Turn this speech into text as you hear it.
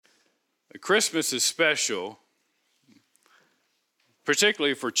Christmas is special,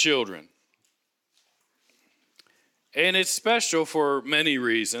 particularly for children. And it's special for many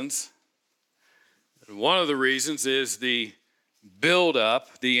reasons. One of the reasons is the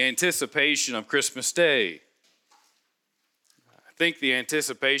build-up, the anticipation of Christmas Day. I think the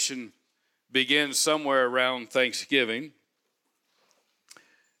anticipation begins somewhere around Thanksgiving,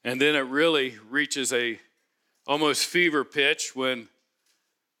 and then it really reaches a almost fever pitch when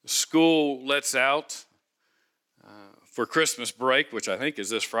school lets out for Christmas break, which I think is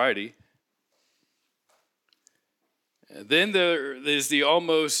this Friday. And then there is the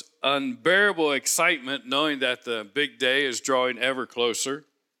almost unbearable excitement knowing that the big day is drawing ever closer.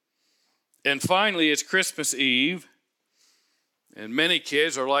 And finally, it's Christmas Eve. And many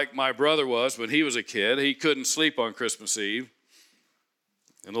kids are like my brother was when he was a kid. He couldn't sleep on Christmas Eve.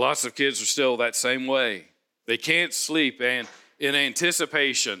 And lots of kids are still that same way. They can't sleep and in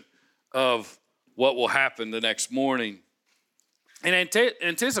anticipation of what will happen the next morning. And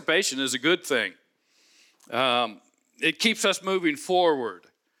anticipation is a good thing. It keeps us moving forward,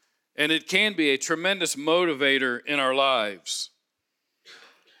 and it can be a tremendous motivator in our lives.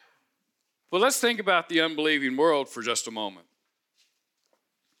 But let's think about the unbelieving world for just a moment.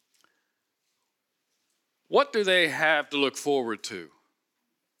 What do they have to look forward to?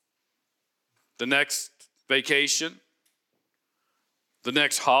 The next vacation? The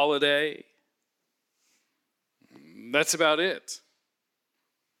next holiday? That's about it.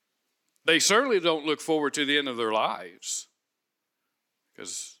 They certainly don't look forward to the end of their lives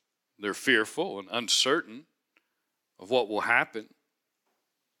because they're fearful and uncertain of what will happen.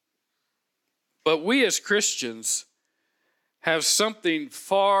 But we as Christians have something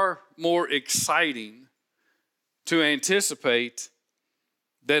far more exciting to anticipate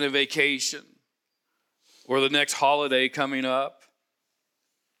than a vacation or the next holiday coming up.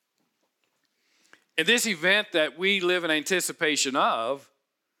 And this event that we live in anticipation of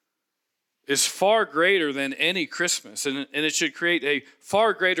is far greater than any Christmas, and it should create a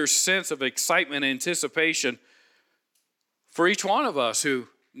far greater sense of excitement and anticipation for each one of us who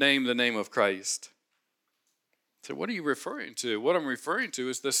name the name of Christ. So what are you referring to? What I'm referring to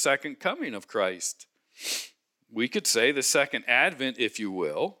is the second coming of Christ. We could say the second advent, if you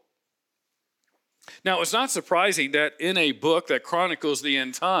will. Now, it's not surprising that in a book that chronicles the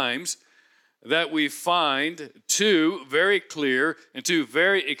end times, that we find two very clear and two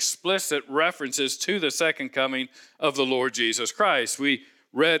very explicit references to the second coming of the Lord Jesus Christ. We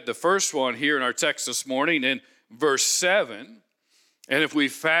read the first one here in our text this morning in verse 7. And if we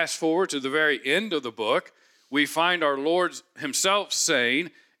fast forward to the very end of the book, we find our Lord himself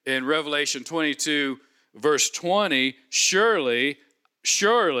saying in Revelation 22, verse 20, surely,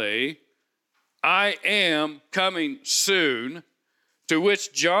 I am coming soon. To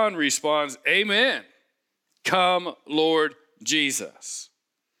which John responds, amen. Come, Lord Jesus.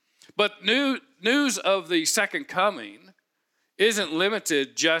 But news of the second coming isn't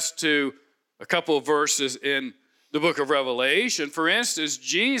limited just to a couple of verses in the book of Revelation. For instance,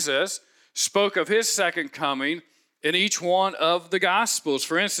 Jesus spoke of his second coming in each one of the Gospels.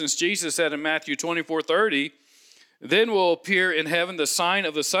 For instance, Jesus said in Matthew 24:30, then will appear in heaven the sign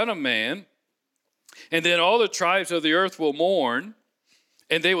of the Son of Man, and then all the tribes of the earth will mourn,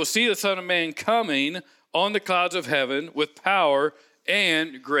 and they will see the Son of Man coming on the clouds of heaven with power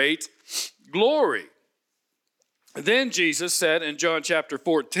and great glory. Then Jesus said in John chapter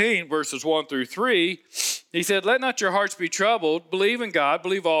 14, verses 1 through 3, he said, let not your hearts be troubled. Believe in God,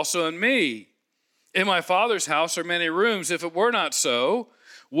 believe also in me. In my Father's house are many rooms. If it were not so,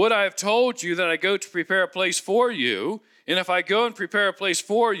 would I have told you that I go to prepare a place for you? And if I go and prepare a place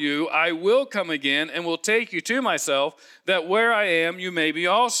for you, I will come again and will take you to myself, that where I am, you may be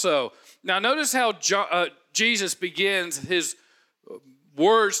also. Now, notice how Jesus begins his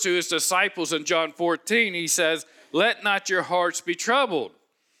words to his disciples in John 14. He says, let not your hearts be troubled.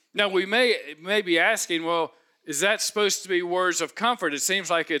 Now, we may be asking, well, is that supposed to be words of comfort? It seems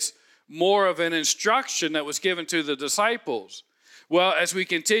like it's more of an instruction that was given to the disciples. Well, as we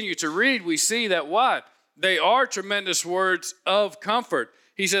continue to read, we see that what? They are tremendous words of comfort.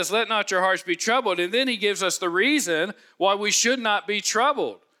 He says, let not your hearts be troubled. And then he gives us the reason why we should not be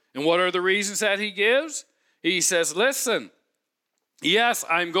troubled. And what are the reasons that he gives? He says, listen, yes,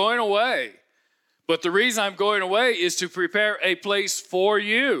 I'm going away. But the reason I'm going away is to prepare a place for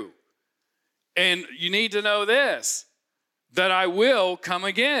you. And you need to know this, that I will come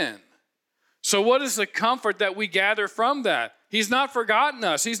again. So what is the comfort that we gather from that? He's not forgotten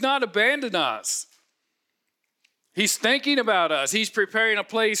us. He's not abandoned us. He's thinking about us. He's preparing a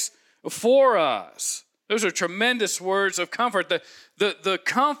place for us. Those are tremendous words of comfort. The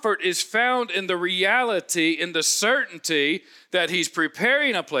comfort is found in the reality, in the certainty that he's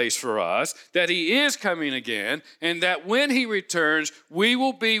preparing a place for us, that he is coming again, and that when he returns, we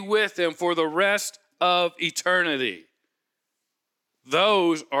will be with him for the rest of eternity.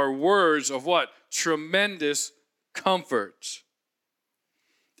 Those are words of what? Tremendous comfort.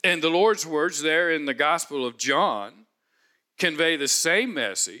 And the Lord's words there in the Gospel of John convey the same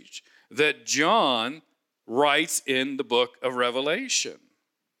message that John writes in the book of Revelation.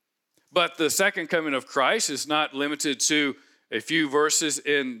 But the second coming of Christ is not limited to a few verses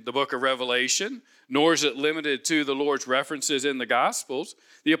in the book of Revelation, nor is it limited to the Lord's references in the Gospels.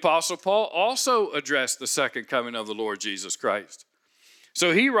 The Apostle Paul also addressed the second coming of the Lord Jesus Christ.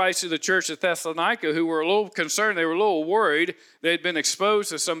 So he writes to the church at Thessalonica, who were a little concerned, they were a little worried, they had been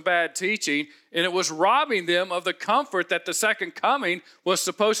exposed to some bad teaching, and it was robbing them of the comfort that the second coming was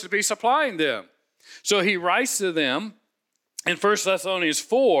supposed to be supplying them. So he writes to them in 1 Thessalonians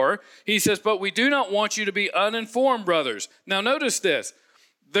 4, he says, "But we do not want you to be uninformed, brothers." Now notice this,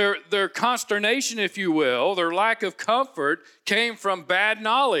 their consternation, if you will, their lack of comfort came from bad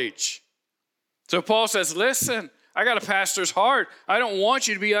knowledge. So Paul says, listen, I got a pastor's heart. I don't want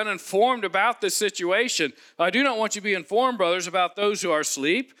you to be uninformed about this situation. I do not want you to be informed, brothers, about those who are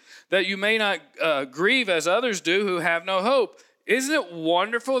asleep, that you may not grieve as others do who have no hope. Isn't it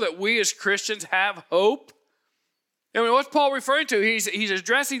wonderful that we as Christians have hope? I mean, what's Paul referring to? He's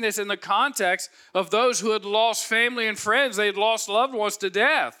addressing this in the context of those who had lost family and friends. They had lost loved ones to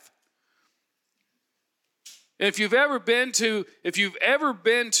death. If you've ever been to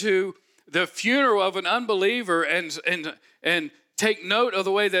the funeral of an unbeliever and take note of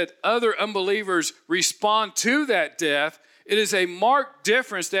the way that other unbelievers respond to that death, it is a marked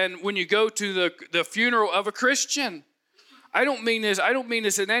difference than when you go to the funeral of a Christian. I don't mean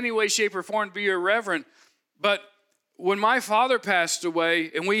this in any way, shape, or form to be irreverent, but when my father passed away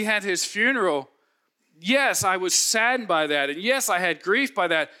and we had his funeral, yes, I was saddened by that, and yes, I had grief by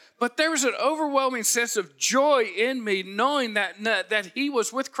that, but there was an overwhelming sense of joy in me knowing that he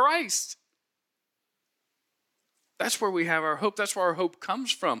was with Christ. That's where we have our hope. That's where our hope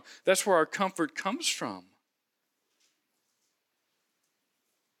comes from. That's where our comfort comes from.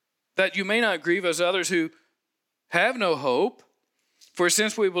 That you may not grieve as others who have no hope, for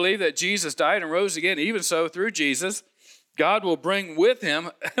since we believe that Jesus died and rose again, even so through Jesus, God will bring with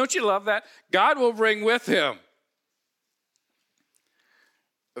him, don't you love that? God will bring with him.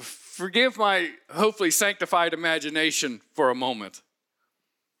 Forgive my hopefully sanctified imagination for a moment.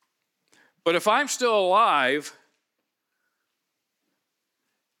 But if I'm still alive,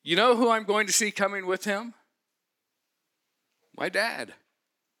 you know who I'm going to see coming with him? My dad.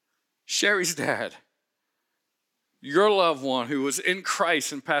 Sherry's dad. Your loved one who was in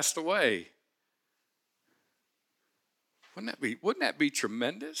Christ and passed away. Wouldn't that be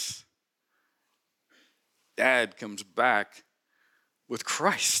tremendous? Dad comes back with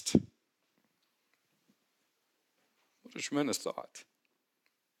Christ. What a tremendous thought.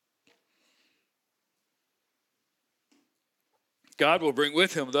 God will bring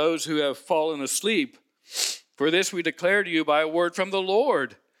with him those who have fallen asleep. For this we declare to you by a word from the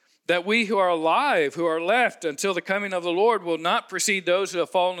Lord, that we who are alive, who are left until the coming of the Lord, will not precede those who have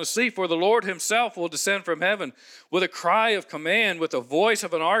fallen asleep. For the Lord himself will descend from heaven with a cry of command, with the voice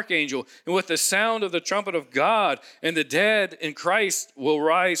of an archangel, and with the sound of the trumpet of God. And the dead in Christ will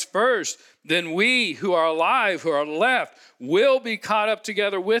rise first. Then we who are alive, who are left, will be caught up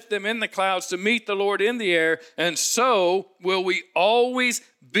together with them in the clouds to meet the Lord in the air. And so will we always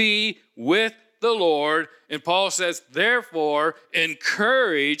be with the Lord. And Paul says, therefore,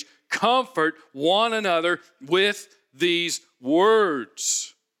 encourage, comfort one another with these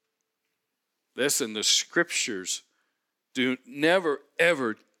words. Listen, the scriptures do never,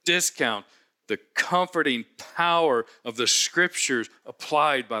 ever discount the comforting power of the scriptures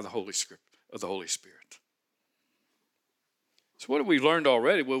applied by the Holy Spirit. So what have we learned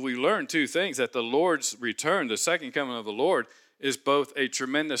already? Well, we learned two things, that the Lord's return, the second coming of the Lord, is both a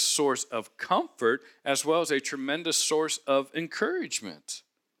tremendous source of comfort as well as a tremendous source of encouragement.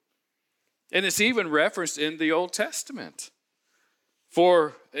 And it's even referenced in the Old Testament.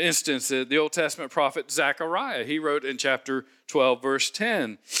 For instance, the Old Testament prophet Zechariah, he wrote in chapter 12, verse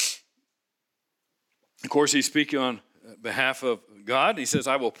 10. Of course, he's speaking on behalf of God. He says,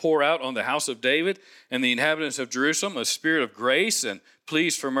 I will pour out on the house of David and the inhabitants of Jerusalem a spirit of grace and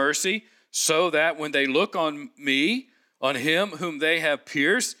pleas for mercy, so that when they look on me, on him whom they have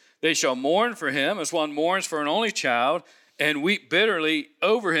pierced, they shall mourn for him as one mourns for an only child, and weep bitterly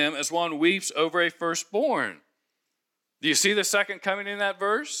over him as one weeps over a firstborn. Do you see the second coming in that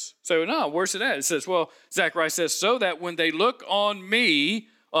verse? So no, where's it at? It says, well, Zechariah says, so that when they look on me,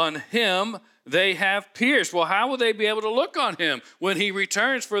 on him, they have pierced. Well, how will they be able to look on him when he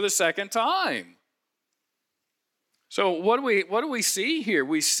returns for the second time? So what do we see here?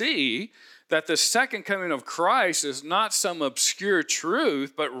 We see that the second coming of Christ is not some obscure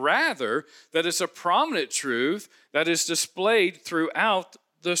truth, but rather that it's a prominent truth that is displayed throughout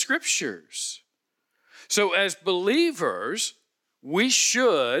the Scriptures. So as believers, we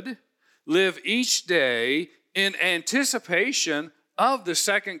should live each day in anticipation of the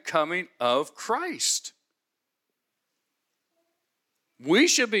second coming of Christ. We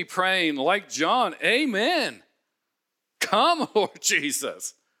should be praying like John, amen. Come, Lord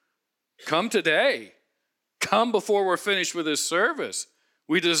Jesus. Come today. Come before we're finished with this service.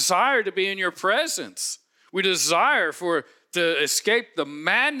 We desire to be in your presence. We desire to escape the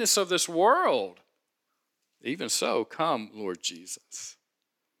madness of this world. Even so, come, Lord Jesus.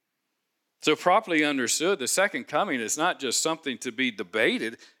 So properly understood, the second coming is not just something to be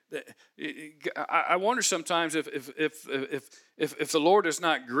debated. I wonder sometimes if the Lord is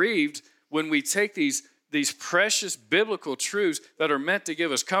not grieved when we take these precious biblical truths that are meant to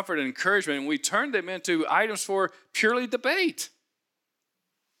give us comfort and encouragement, and we turn them into items for purely debate.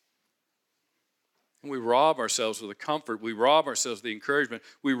 And we rob ourselves of the comfort. We rob ourselves of the encouragement.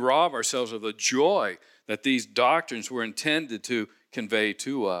 We rob ourselves of the joy that these doctrines were intended to convey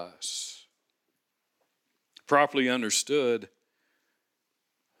to us. Properly understood,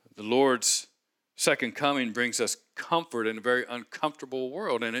 the Lord's second coming brings us comfort in a very uncomfortable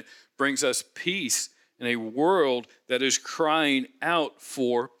world, and it brings us peace in a world that is crying out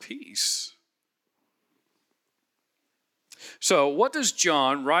for peace. So what does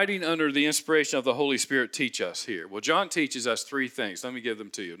John, writing under the inspiration of the Holy Spirit, teach us here? Well, John teaches us three things. Let me give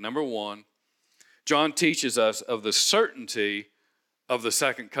them to you. Number one, John teaches us of the certainty of the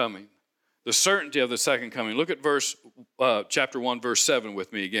second coming. The certainty of the second coming. Look at chapter 1, verse 7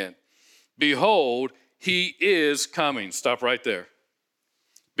 with me again. Behold, he is coming. Stop right there.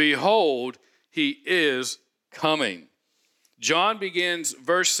 Behold, he is coming. John begins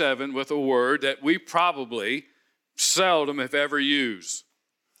verse 7 with a word that we probably seldom, if ever, use.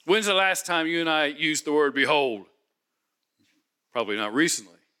 When's the last time you and I used the word behold? Probably not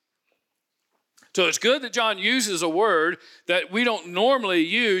recently. So it's good that John uses a word that we don't normally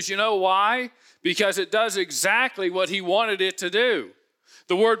use. You know why? Because it does exactly what he wanted it to do.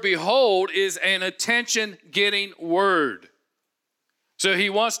 The word behold is an attention-getting word. So he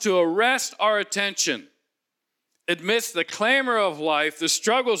wants to arrest our attention. Amidst the clamor of life, the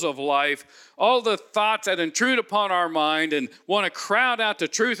struggles of life, all the thoughts that intrude upon our mind and want to crowd out the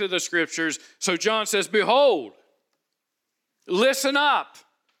truth of the Scriptures. So John says, behold, listen up.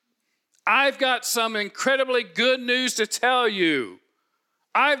 I've got some incredibly good news to tell you.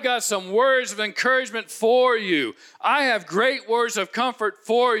 I've got some words of encouragement for you. I have great words of comfort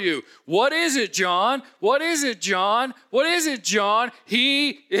for you. What is it, John? What is it, John? What is it, John?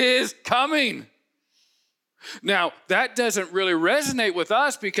 He is coming. Now, that doesn't really resonate with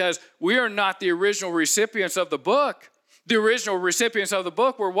us because we are not the original recipients of the book. The original recipients of the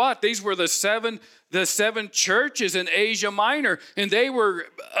book were what? These were the seven churches in Asia Minor, and they were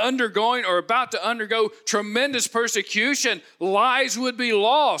undergoing or about to undergo tremendous persecution. Lives would be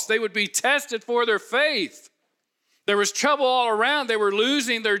lost. They would be tested for their faith. There was trouble all around. They were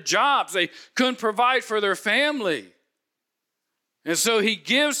losing their jobs. They couldn't provide for their family. And so he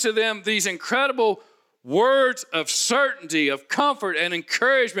gives to them these incredible words of certainty, of comfort and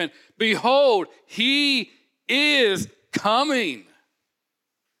encouragement. Behold, he is coming.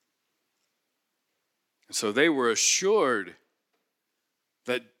 And so they were assured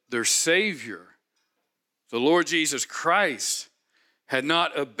that their Savior, the Lord Jesus Christ, had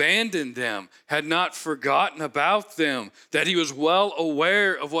not abandoned them, had not forgotten about them, that he was well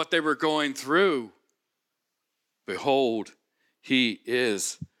aware of what they were going through. Behold, he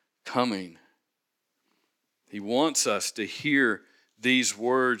is coming. He wants us to hear these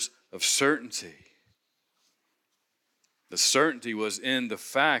words of certainty. The certainty was in the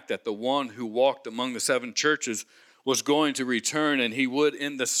fact that the one who walked among the seven churches was going to return, and he would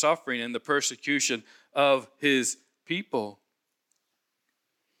end the suffering and the persecution of his people.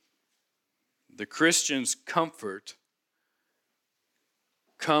 The Christian's comfort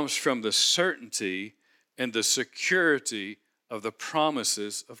comes from the certainty and the security of the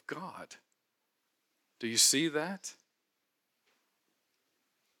promises of God. Do you see that?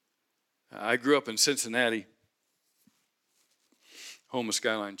 I grew up in Cincinnati, home of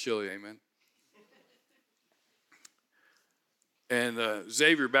Skyline Chili, amen. And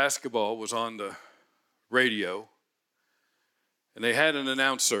Xavier basketball was on the radio. And they had an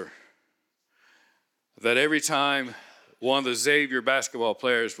announcer that every time one of the Xavier basketball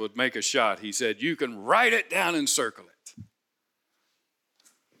players would make a shot, he said, "You can write it down and circle it.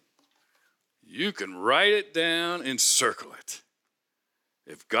 You can write it down and circle it.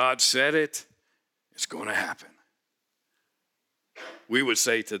 If God said it, it's going to happen." We would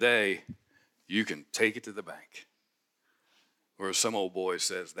say today, you can take it to the bank. Or as some old boy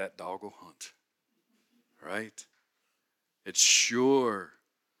says, that dog will hunt. Right? It's sure.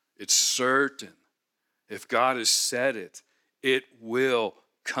 It's certain. If God has said it, it will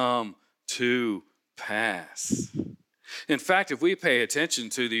come to pass. In fact, if we pay attention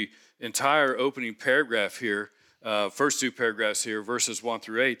to the entire opening paragraph here, first two paragraphs here, verses 1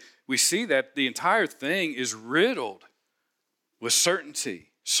 through 8, we see that the entire thing is riddled with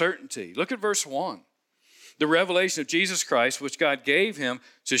certainty. Certainty. Look at verse 1. The revelation of Jesus Christ, which God gave him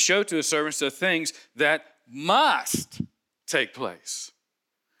to show to his servants the things that must take place.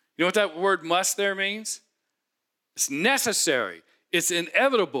 You know what that word must there means? It's necessary. It's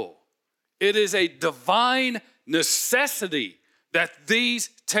inevitable. It is a divine necessity that these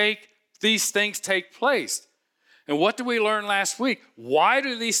things take place. And what did we learn last week? Why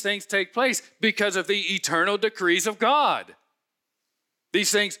do these things take place? Because of the eternal decrees of God.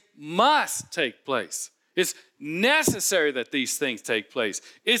 These things must take place. It's necessary that these things take place.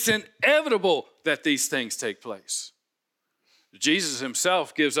 It's inevitable that these things take place. Jesus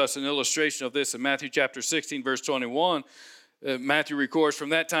himself gives us an illustration of this in Matthew chapter 16, verse 21. Matthew records, "From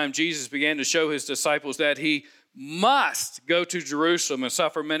that time Jesus began to show his disciples that he must go to Jerusalem and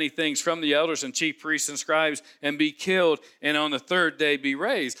suffer many things from the elders and chief priests and scribes and be killed and on the third day be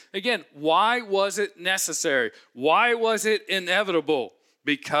raised." Again, why was it necessary? Why was it inevitable?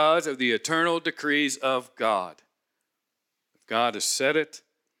 Because of the eternal decrees of God. If God has said it,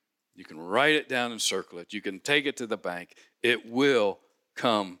 you can write it down and circle it. You can take it to the bank. It will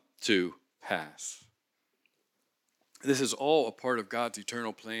come to pass. This is all a part of God's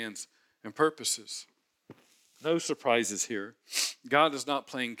eternal plans and purposes. No surprises here. God is not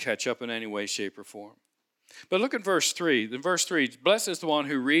playing catch up in any way, shape, or form. But look at verse 3. In verse 3, "Blessed is the one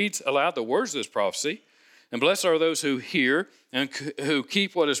who reads aloud the words of this prophecy, and blessed are those who hear and who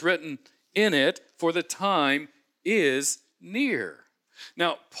keep what is written in it, for the time is near."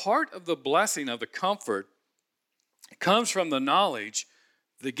 Now, part of the blessing of the comfort comes from the knowledge,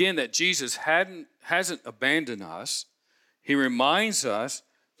 again, that Jesus hasn't abandoned us. He reminds us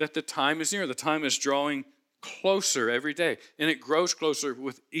that the time is near. The time is drawing closer every day, and it grows closer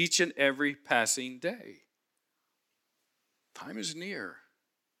with each and every passing day. Time is near.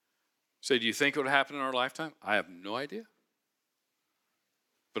 So do you think it will happen in our lifetime? I have no idea.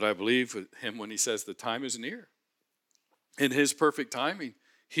 But I believe with him when he says the time is near. In his perfect timing,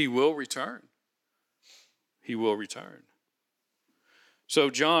 he will return. He will return. So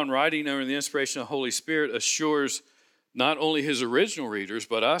John, writing under the inspiration of the Holy Spirit, assures not only his original readers,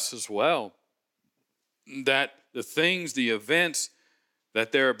 but us as well, that the things, the events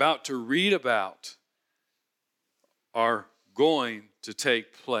that they're about to read about are going to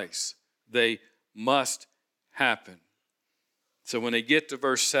take place. They must happen. So when they get to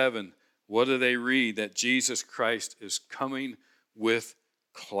verse 7, what do they read? That Jesus Christ is coming with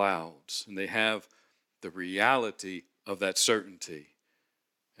clouds. And they have the reality of that certainty.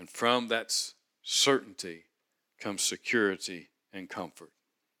 And from that certainty comes security and comfort.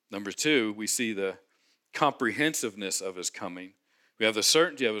 Number 2, we see the comprehensiveness of his coming. We have the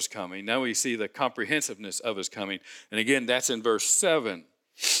certainty of his coming. Now we see the comprehensiveness of his coming. And again, that's in verse 7.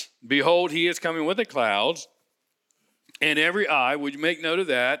 "Behold, he is coming with the clouds, and every eye," would you make note of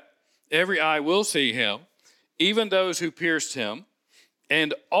that? "Every eye will see him, even those who pierced him,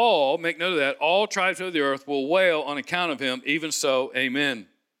 and all," make note of that, "all tribes of the earth will wail on account of him, even so, amen."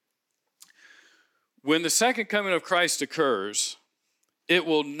 When the second coming of Christ occurs, it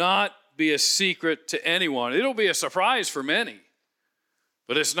will not be a secret to anyone. It'll be a surprise for many,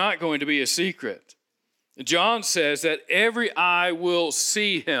 but it's not going to be a secret. John says that every eye will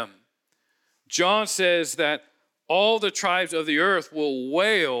see him. John says that all the tribes of the earth will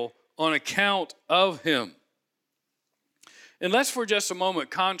wail on account of him. And let's for just a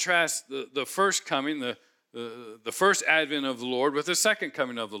moment contrast the first coming, the first advent of the Lord with the second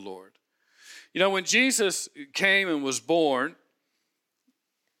coming of the Lord. You know, when Jesus came and was born,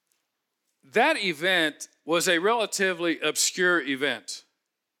 that event was a relatively obscure event.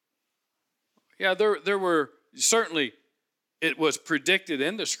 Yeah, there were, certainly it was predicted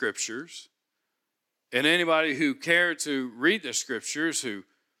in the scriptures. And anybody who cared to read the scriptures, who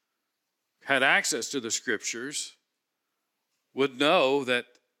had access to the scriptures, would know that,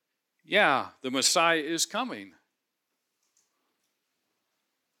 yeah, the Messiah is coming.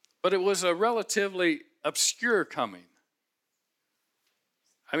 but it was a relatively obscure coming.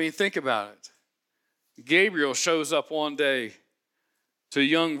 I mean, think about it. Gabriel shows up one day to a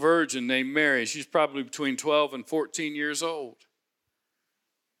young virgin named Mary. She's probably between 12 and 14 years old.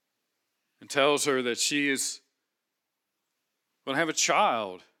 And tells her that she is going to have a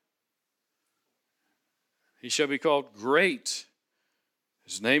child. He shall be called Great.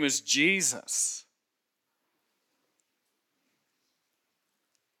 His name is Jesus.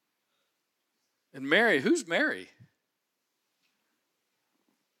 And Mary, who's Mary?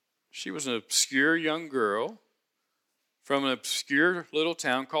 She was an obscure young girl from an obscure little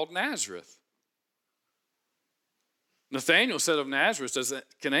town called Nazareth. Nathanael said of Nazareth,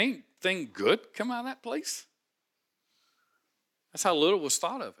 can anything good come out of that place? That's how little was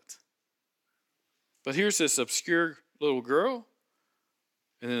thought of it. But here's this obscure little girl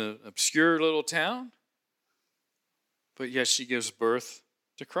in an obscure little town, but yet she gives birth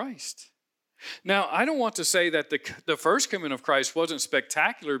to Christ. Now, I don't want to say that the first coming of Christ wasn't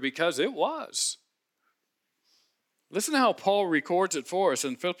spectacular, because it was. Listen to how Paul records it for us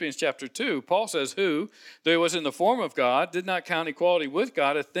in Philippians chapter 2. Paul says, who, though he was in the form of God, did not count equality with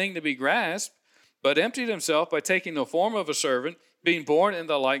God a thing to be grasped, but emptied himself by taking the form of a servant, being born in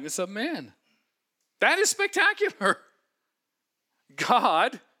the likeness of men. That is spectacular.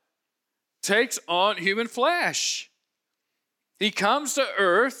 God takes on human flesh. He comes to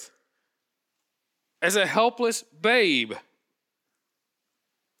earth as a helpless babe.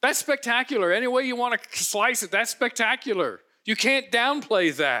 That's spectacular. Any way you want to slice it, that's spectacular. You can't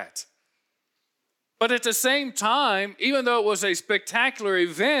downplay that. But at the same time, even though it was a spectacular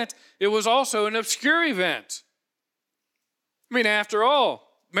event, it was also an obscure event. I mean, after all,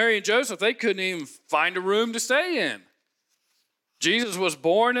 Mary and Joseph, they couldn't even find a room to stay in. Jesus was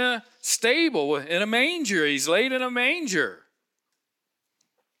born in a stable, in a manger. He's laid in a manger.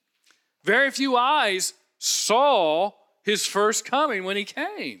 Very few eyes saw his first coming when he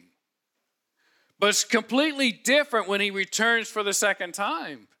came. But it's completely different when he returns for the second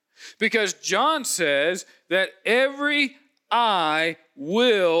time. Because John says that every eye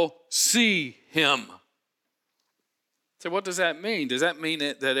will see him. So what does that mean? Does that mean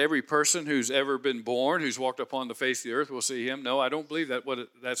that every person who's ever been born, who's walked upon the face of the earth, will see him? No, I don't believe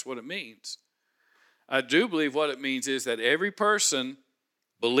that's what it means. I do believe what it means is that every person,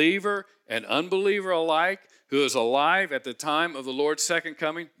 believer and unbeliever alike, who is alive at the time of the Lord's second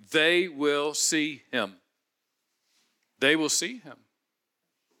coming, they will see him. They will see him.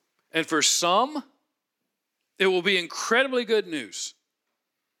 And for some, it will be incredibly good news.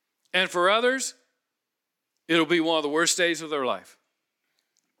 And for others, it'll be one of the worst days of their life.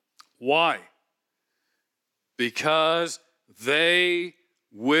 Why? Because they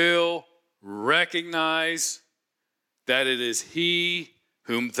will recognize that it is he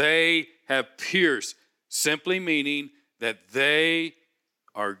whom they have pierced, simply meaning that they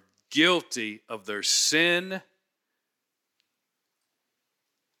are guilty of their sin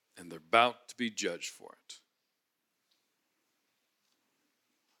and they're about to be judged for it.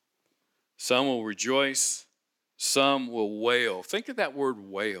 Some will rejoice, some will wail. Think of that word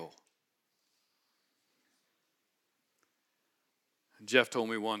wail. Jeff told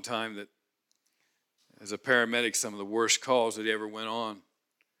me one time that as a paramedic, some of the worst calls that he ever went on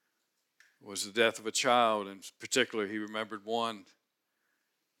was the death of a child. In particular, he remembered one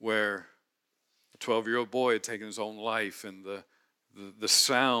where a 12-year-old boy had taken his own life, and the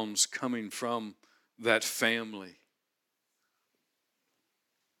sounds coming from that family,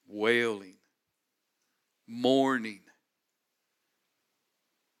 wailing, mourning,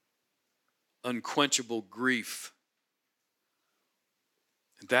 unquenchable grief.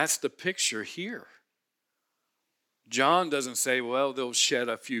 And that's the picture here. John doesn't say, well, they'll shed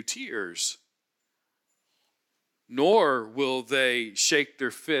a few tears, nor will they shake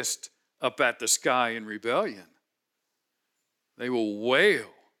their fist up at the sky in rebellion. They will wail.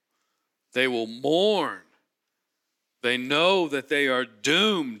 They will mourn. They know that they are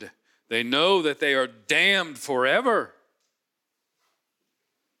doomed. They know that they are damned forever.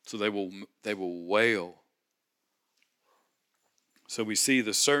 So they will wail. So we see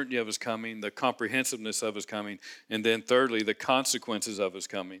the certainty of his coming, the comprehensiveness of his coming, and then thirdly, the consequences of his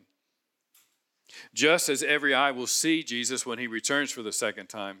coming. Just as every eye will see Jesus when he returns for the second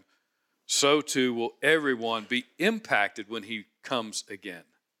time, so too will everyone be impacted when he comes again.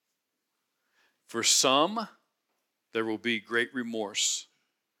 For some, there will be great remorse.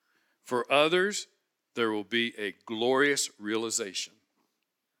 For others, there will be a glorious realization.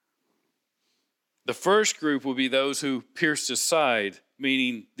 The first group will be those who pierced his side,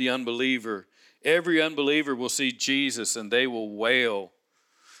 meaning the unbeliever. Every unbeliever will see Jesus and they will wail.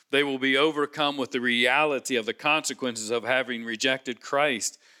 They will be overcome with the reality of the consequences of having rejected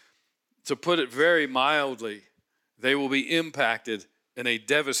Christ. To put it very mildly, they will be impacted in a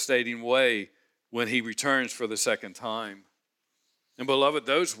devastating way when he returns for the second time. And beloved,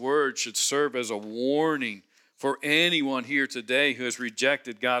 those words should serve as a warning for anyone here today who has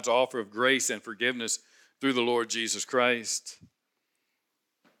rejected God's offer of grace and forgiveness through the Lord Jesus Christ.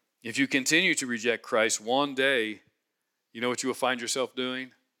 If you continue to reject Christ, one day, you know what you will find yourself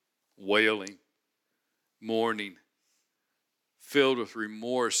doing? Wailing, mourning, filled with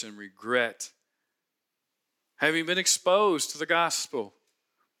remorse and regret, having been exposed to the gospel,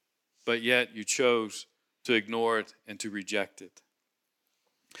 but yet you chose to ignore it and to reject it.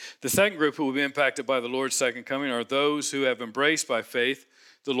 The second group who will be impacted by the Lord's second coming are those who have embraced by faith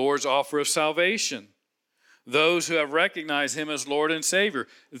the Lord's offer of salvation, those who have recognized him as Lord and Savior.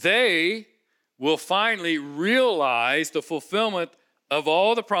 They will finally realize the fulfillment of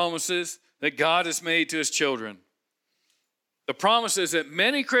all the promises that God has made to his children. The promises that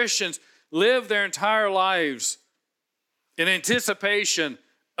many Christians live their entire lives in anticipation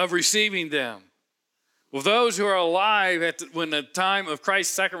of receiving them. Well, those who are alive when the time of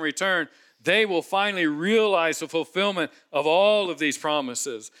Christ's second return, they will finally realize the fulfillment of all of these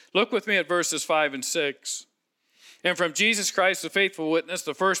promises. Look with me at verses 5 and 6. And from Jesus Christ, the faithful witness,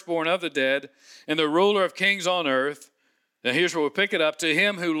 the firstborn of the dead, and the ruler of kings on earth. Now here's where we pick it up. To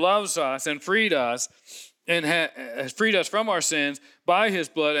him who loves us and freed us, and has freed us from our sins by his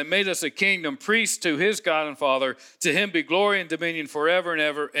blood, and made us a kingdom, priests to his God and Father. To him be glory and dominion forever and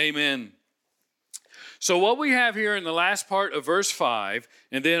ever. Amen. So what we have here in the last part of verse 5,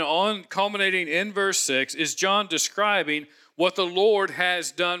 and then on culminating in verse 6, is John describing what the Lord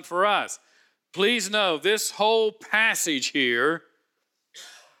has done for us. Please know, this whole passage here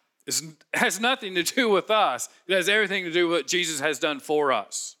has nothing to do with us. It has everything to do with what Jesus has done for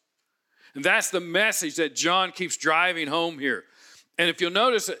us. And that's the message that John keeps driving home here. And if you'll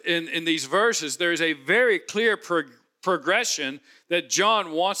notice in these verses, there is a very clear progression that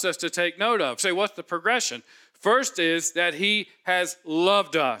John wants us to take note of. Say, what's the progression? First is that he has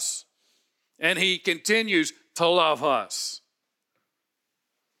loved us, and he continues to love us.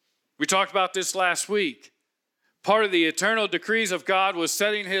 We talked about this last week. Part of the eternal decrees of God was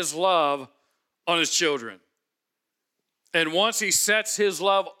setting his love on his children. And once he sets his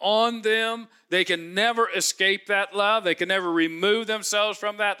love on them, they can never escape that love. They can never remove themselves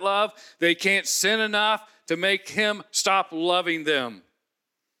from that love. They can't sin enough to make him stop loving them.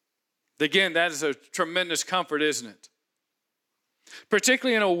 Again, that is a tremendous comfort, isn't it?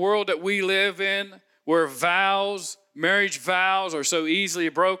 Particularly in a world that we live in where marriage vows are so easily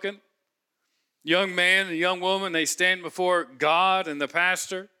broken. Young man and young woman, they stand before God and the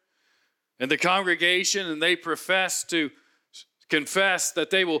pastor and the congregation, and they confess that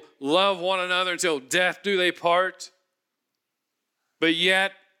they will love one another until death do they part. But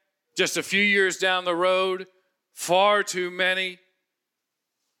yet, just a few years down the road, far too many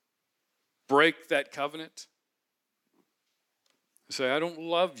break that covenant. They say, I don't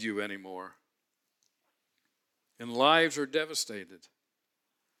love you anymore. And lives are devastated.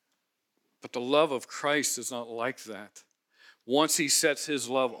 But the love of Christ is not like that. Once he sets his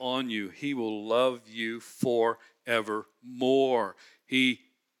love on you, he will love you forevermore. He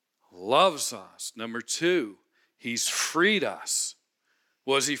loves us. Number 2, he's freed us.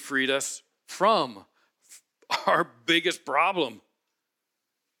 What has he freed us from? Our biggest problem.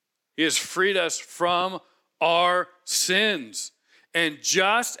 He has freed us from our sins. And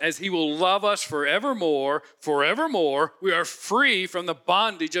just as he will love us forevermore, we are free from the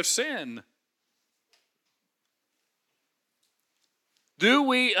bondage of sin. Do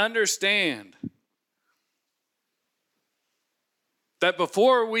we understand that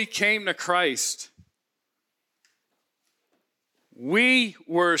before we came to Christ, we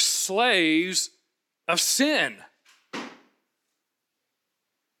were slaves of sin?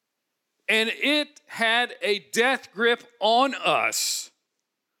 And it had a death grip on us.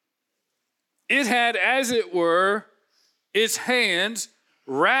 It had, as it were, its hands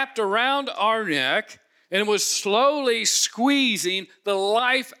wrapped around our neck and was slowly squeezing the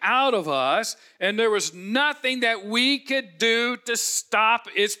life out of us, and there was nothing that we could do to stop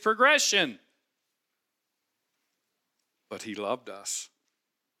its progression. But he loved us.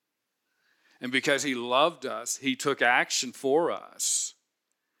 And because he loved us, he took action for us.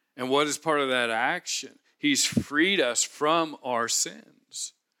 And what is part of that action? He's freed us from our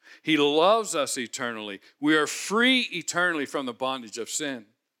sins. He loves us eternally. We are free eternally from the bondage of sin.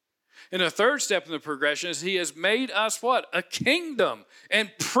 And the third step in the progression is he has made us what? A kingdom and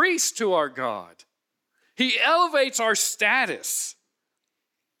priests to our God. He elevates our status.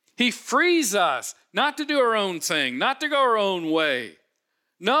 He frees us not to do our own thing, not to go our own way.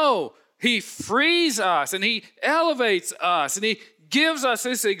 No, he frees us and he elevates us and he gives us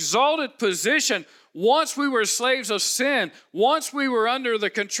this exalted position. Once we were slaves of sin, once we were under the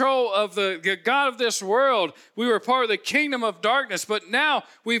control of the God of this world, we were part of the kingdom of darkness. But now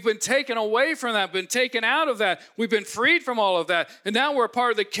we've been taken away from that, been taken out of that. We've been freed from all of that. And now we're part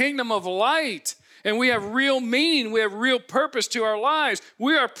of the kingdom of light. And we have real meaning. We have real purpose to our lives.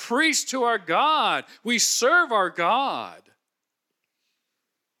 We are priests to our God. We serve our God.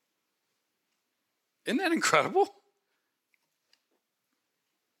 Isn't that incredible?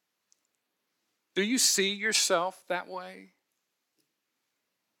 Do you see yourself that way?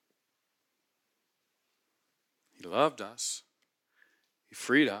 He loved us. He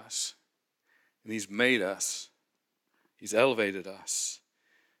freed us. And he's made us. He's elevated us.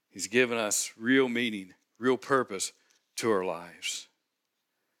 He's given us real meaning, real purpose to our lives.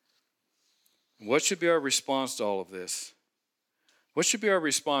 What should be our response to all of this? What should be our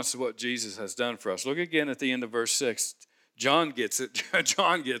response to what Jesus has done for us? Look again at the end of verse 6. John gets it.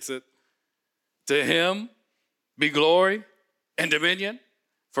 John gets it. To him be glory and dominion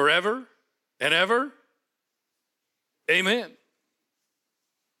forever and ever. Amen.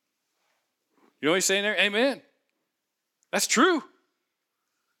 You know what he's saying there? Amen. That's true.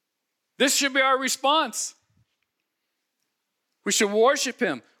 This should be our response. We should worship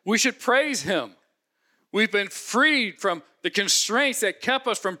him. We should praise him. We've been freed from the constraints that kept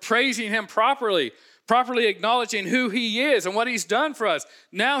us from praising him properly acknowledging who he is and what he's done for us.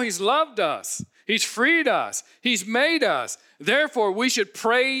 Now he's loved us. He's freed us. He's made us. Therefore, we should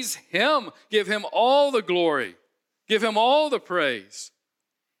praise him, give him all the glory, give him all the praise.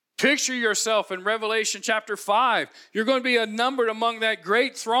 Picture yourself in Revelation chapter 5. You're going to be numbered among that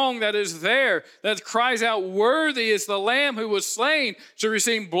great throng that is there, that cries out, "Worthy is the Lamb who was slain to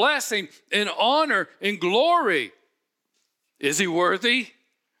receive blessing and honor and glory." Is he worthy?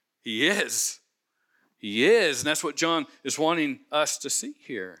 He is. He is. And that's what John is wanting us to see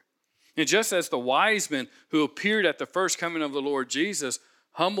here. And just as the wise men who appeared at the first coming of the Lord Jesus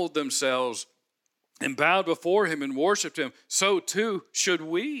humbled themselves and bowed before him and worshiped him, so too should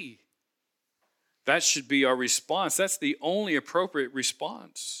we. That should be our response. That's the only appropriate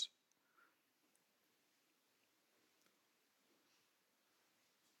response.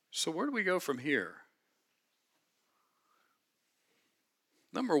 So where do we go from here?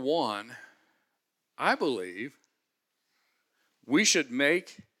 Number one, I believe we should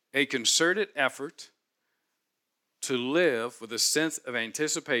make a concerted effort to live with a sense of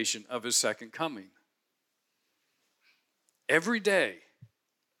anticipation of his second coming. Every day,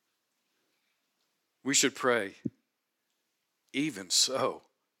 we should pray, "Even so,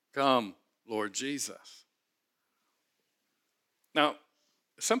 come, Lord Jesus." Now,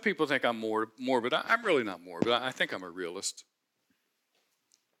 some people think I'm morbid. I'm really not morbid. I think I'm a realist.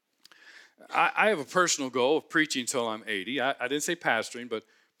 I have a personal goal of preaching until I'm 80. I didn't say pastoring, but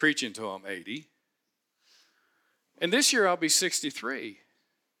preaching until I'm 80. And this year I'll be 63.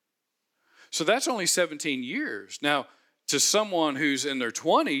 So that's only 17 years. Now, to someone who's in their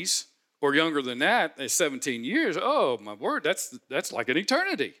 20s or younger than that, 17 years, oh, my word, that's like an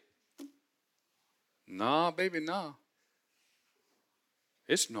eternity. Nah, baby, nah.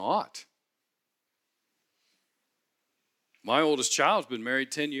 It's not. My oldest child's been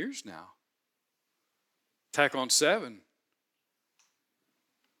married 10 years now. Tack on 7.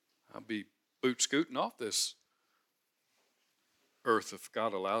 I'll be boot scooting off this earth if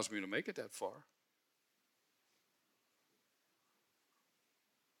God allows me to make it that far.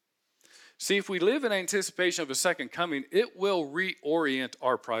 See, if we live in anticipation of a second coming, it will reorient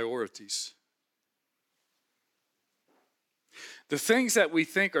our priorities. The things that we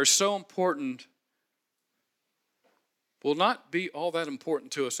think are so important will not be all that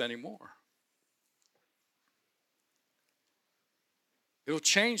important to us anymore. It'll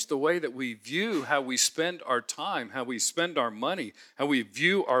change the way that we view how we spend our time, how we spend our money, how we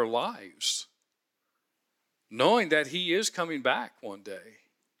view our lives, knowing that he is coming back one day.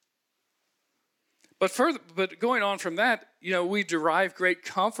 But going on from that, we derive great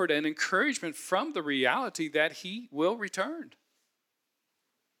comfort and encouragement from the reality that he will return.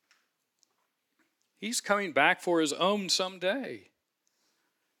 He's coming back for his own someday.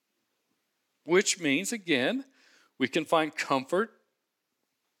 Which means, again, we can find comfort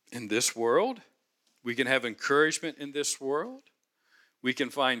in this world. We can have encouragement in this world. We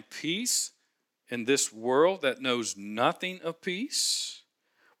can find peace in this world that knows nothing of peace.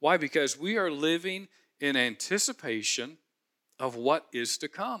 Why? Because we are living in anticipation of what is to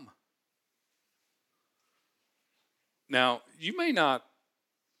come. Now, you may not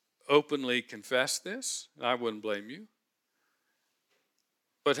openly confessed this. I wouldn't blame you.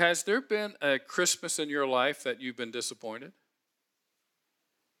 But has there been a Christmas in your life that you've been disappointed?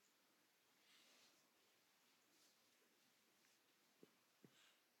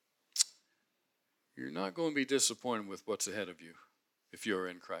 You're not going to be disappointed with what's ahead of you if you're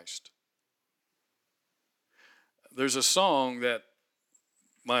in Christ. There's a song that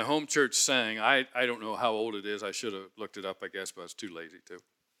my home church sang. I don't know how old it is. I should have looked it up, I guess, but I was too lazy to.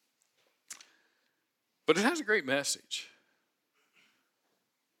 But it has a great message.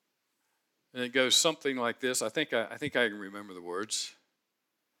 And it goes something like this. I think I can remember the words.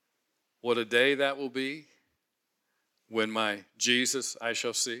 What a day that will be when my Jesus I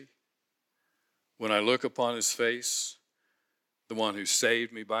shall see. When I look upon his face, the one who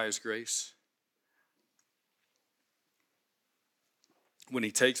saved me by his grace. When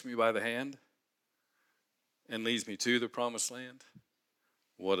he takes me by the hand and leads me to the promised land.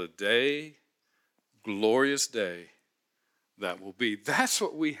 What a day, glorious day that will be. That's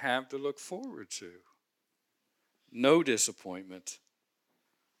what we have to look forward to. No disappointment.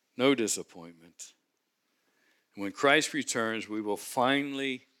 No disappointment. When Christ returns, we will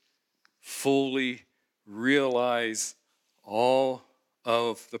finally, fully realize all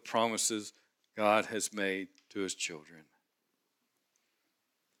of the promises God has made to his children.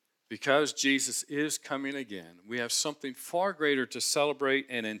 Because Jesus is coming again, we have something far greater to celebrate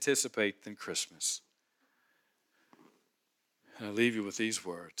and anticipate than Christmas. And I leave you with these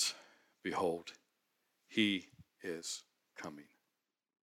words. Behold, he is coming.